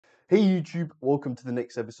Hey YouTube, welcome to the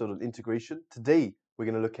next episode on integration. Today we're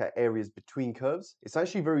going to look at areas between curves. It's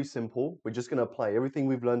actually very simple. We're just going to apply everything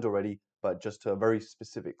we've learned already, but just to a very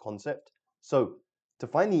specific concept. So to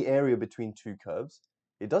find the area between two curves,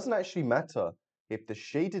 it doesn't actually matter if the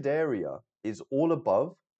shaded area is all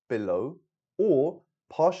above, below, or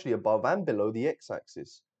partially above and below the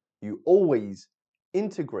x-axis. You always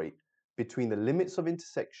integrate between the limits of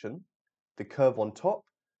intersection, the curve on top,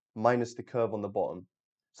 minus the curve on the bottom.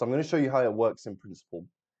 So I'm going to show you how it works in principle.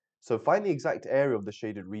 So find the exact area of the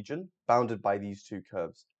shaded region bounded by these two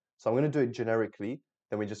curves. So I'm going to do it generically,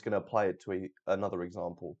 then we're just going to apply it to another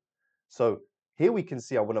example. So here we can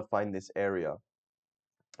see I want to find this area.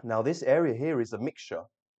 Now this area here is a mixture.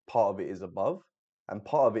 Part of it is above and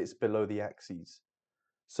part of it is below the axes.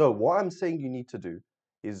 So what I'm saying you need to do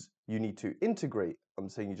is you need to integrate. I'm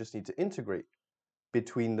saying you just need to integrate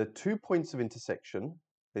between the 2 points of intersection.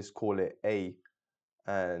 Let's call it A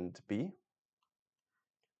and B,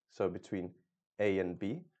 so between A and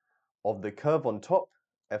B, of the curve on top,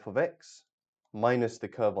 f of x, minus the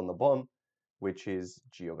curve on the bottom, which is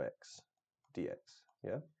g of x dx.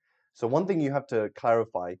 Yeah. So one thing you have to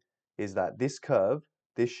clarify is that this curve,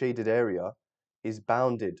 this shaded area, is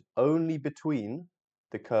bounded only between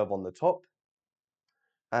the curve on the top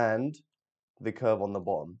and the curve on the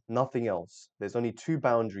bottom, nothing else. There's only two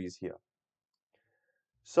boundaries here.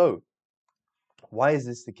 So why is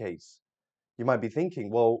this the case? You might be thinking,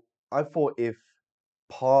 well, I thought if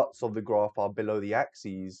parts of the graph are below the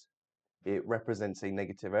axes, it represents a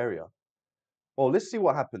negative area. Well, let's see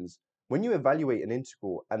what happens. When you evaluate an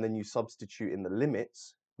integral and then you substitute in the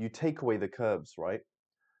limits, you take away the curves, right?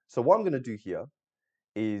 So what I'm going to do here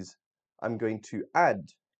is I'm going to add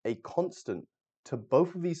a constant to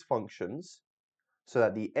both of these functions so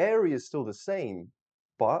that the area is still the same,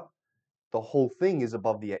 but the whole thing is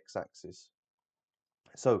above the x-axis.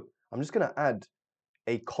 So I'm just going to add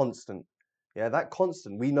a constant. Yeah, that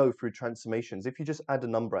constant we know through transformations. If you just add a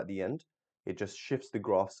number at the end, it just shifts the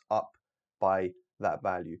graphs up by that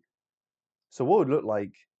value. So what it would look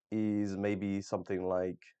like is maybe something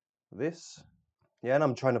like this. Yeah, and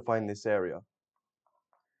I'm trying to find this area.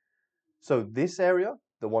 So this area,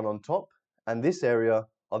 the one on top, and this area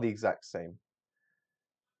are the exact same.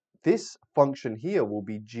 This function here will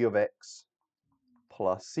be g of x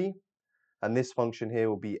plus c, and this function here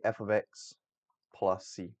will be f of x plus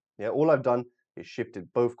c. Yeah, all I've done is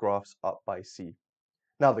shifted both graphs up by c.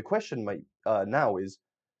 Now the question now is,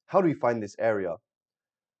 how do we find this area?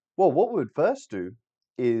 Well, what we would first do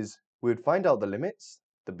is we would find out the limits,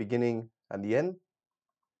 the beginning and the end.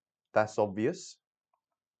 That's obvious.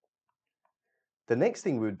 The next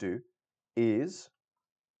thing we would do is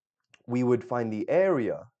we would find the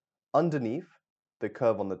area underneath the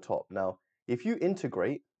curve on the top. Now, if you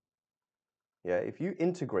integrate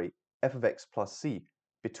f of x plus c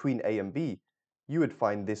between a and b, you would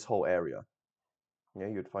find this whole area. Yeah,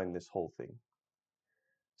 you would find this whole thing.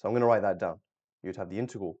 So I'm going to write that down. You'd have the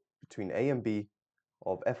integral between a and b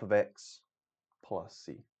of f of x plus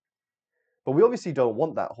c. But we obviously don't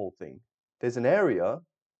want that whole thing. There's an area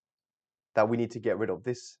that we need to get rid of,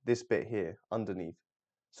 this bit here underneath.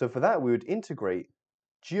 So for that, we would integrate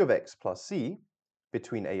g of x plus c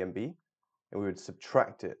between a and b, and we would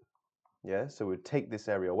subtract it. Yeah, so we would take this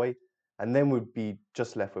area away, and then we'd be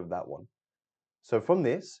just left with that one. So from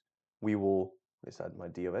this, we will, let's add my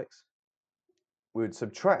d of x, we would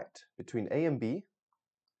subtract between a and b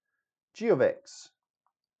g of x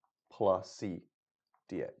plus c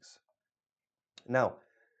dx. Now,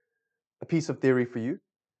 a piece of theory for you.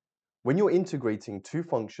 When you're integrating two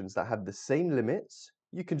functions that have the same limits,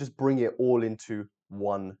 you can just bring it all into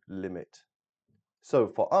one limit. So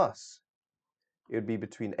for us, it would be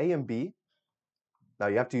between a and b. Now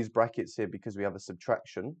you have to use brackets here because we have a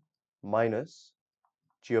subtraction, minus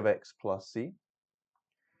g of x plus c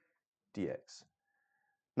dx.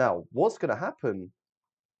 Now, what's going to happen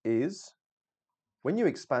is when you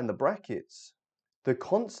expand the brackets, the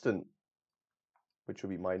constant, which will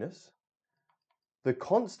be minus, the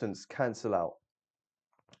constants cancel out,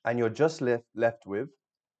 and you're just left with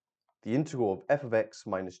the integral of f of x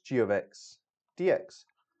minus g of x dx,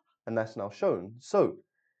 and that's now shown. So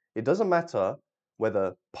it doesn't matter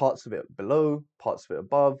whether parts of it are below, parts of it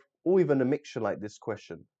above, or even a mixture like this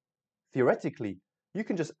question. Theoretically, you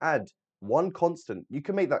can just add one constant. You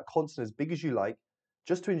can make that constant as big as you like,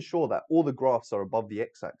 just to ensure that all the graphs are above the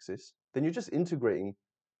x-axis. Then you're just integrating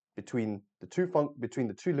between the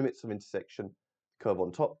two limits of intersection, the curve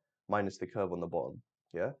on top minus the curve on the bottom.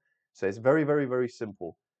 Yeah, so it's very, very, very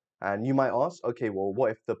simple. And you might ask, okay, well,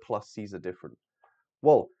 what if the plus c's are different?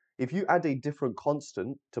 Well, if you add a different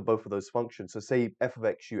constant to both of those functions, so say f of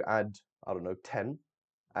x you add, I don't know, 10,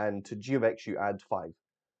 and to g of x you add 5.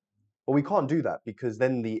 But we can't do that because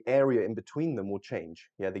then the area in between them will change.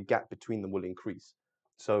 Yeah, the gap between them will increase.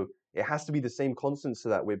 So it has to be the same constant so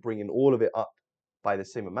that we're bringing all of it up by the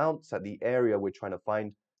same amount, so that the area we're trying to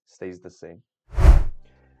find stays the same.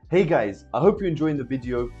 Hey guys, I hope you're enjoying the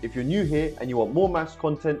video. If you're new here and you want more maths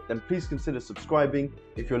content, then please consider subscribing.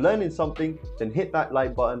 If you're learning something, then hit that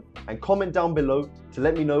like button and comment down below to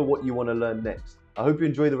let me know what you want to learn next. I hope you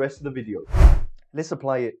enjoy the rest of the video. Let's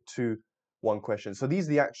apply it to one question. So these are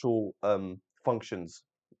the actual functions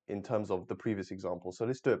in terms of the previous example. So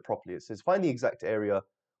let's do it properly. It says find the exact area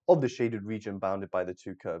of the shaded region bounded by the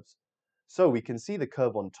two curves. So we can see the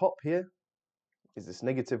curve on top here is this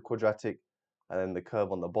negative quadratic, and then the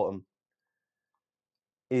curve on the bottom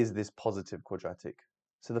is this positive quadratic.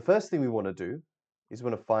 So the first thing we want to do is we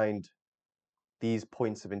want to find these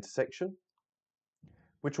points of intersection,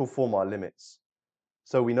 which will form our limits.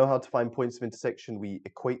 So we know how to find points of intersection. We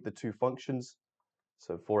equate the two functions.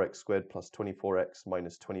 So 4x squared plus 24x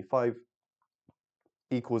minus 25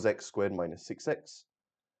 equals x squared minus 6x.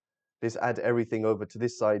 Let's add everything over to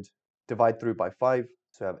this side. Divide through by 5.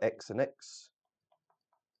 So we have x and x.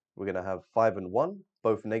 We're going to have 5 and 1,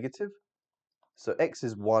 both negative. So x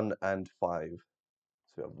is 1 and 5.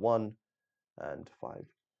 So we have 1 and 5.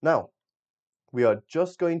 Now, we are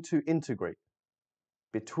just going to integrate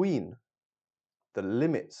between the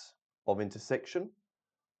limits of intersection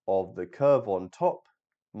of the curve on top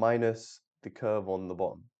minus the curve on the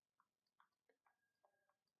bottom,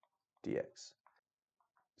 dx.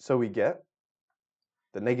 So we get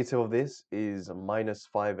the negative of this is minus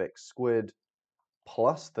 5x squared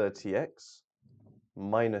plus 30x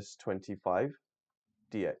minus 25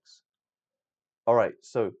 dx. All right,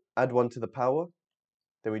 so add 1 to the power.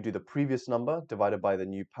 Then we do the previous number divided by the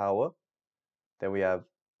new power. Then we have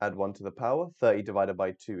add 1 to the power. 30 divided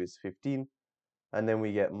by 2 is 15. And then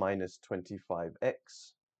we get minus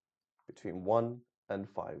 25x between 1 and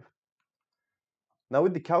 5. Now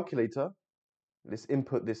with the calculator, let's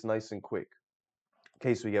input this nice and quick.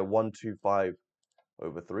 Okay, so we get 125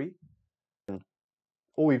 over 3. And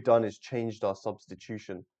all we've done is changed our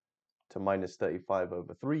substitution to minus 35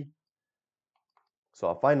 over 3. So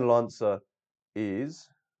our final answer is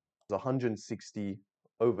 160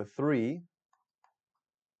 over 3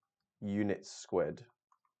 units squared.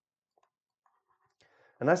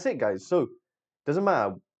 And that's it, guys. So it doesn't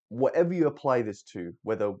matter whatever you apply this to,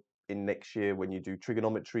 whether in next year when you do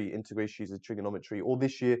trigonometry, integration using trigonometry, or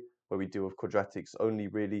this year where we deal with quadratics only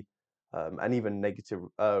really, and even negative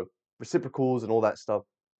reciprocals and all that stuff.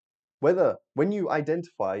 Whether when you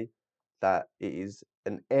identify that it is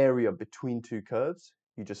an area between two curves,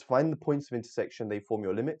 you just find the points of intersection, they form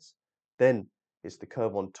your limits. Then it's the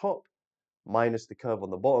curve on top minus the curve on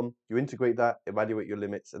the bottom. You integrate that, evaluate your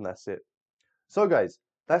limits, and that's it. So guys,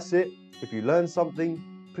 that's it. If you learned something,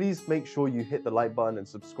 please make sure you hit the like button and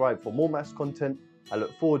subscribe for more maths content. I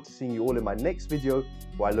look forward to seeing you all in my next video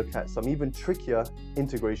where I look at some even trickier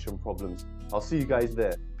integration problems. I'll see you guys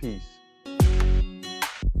there. Peace.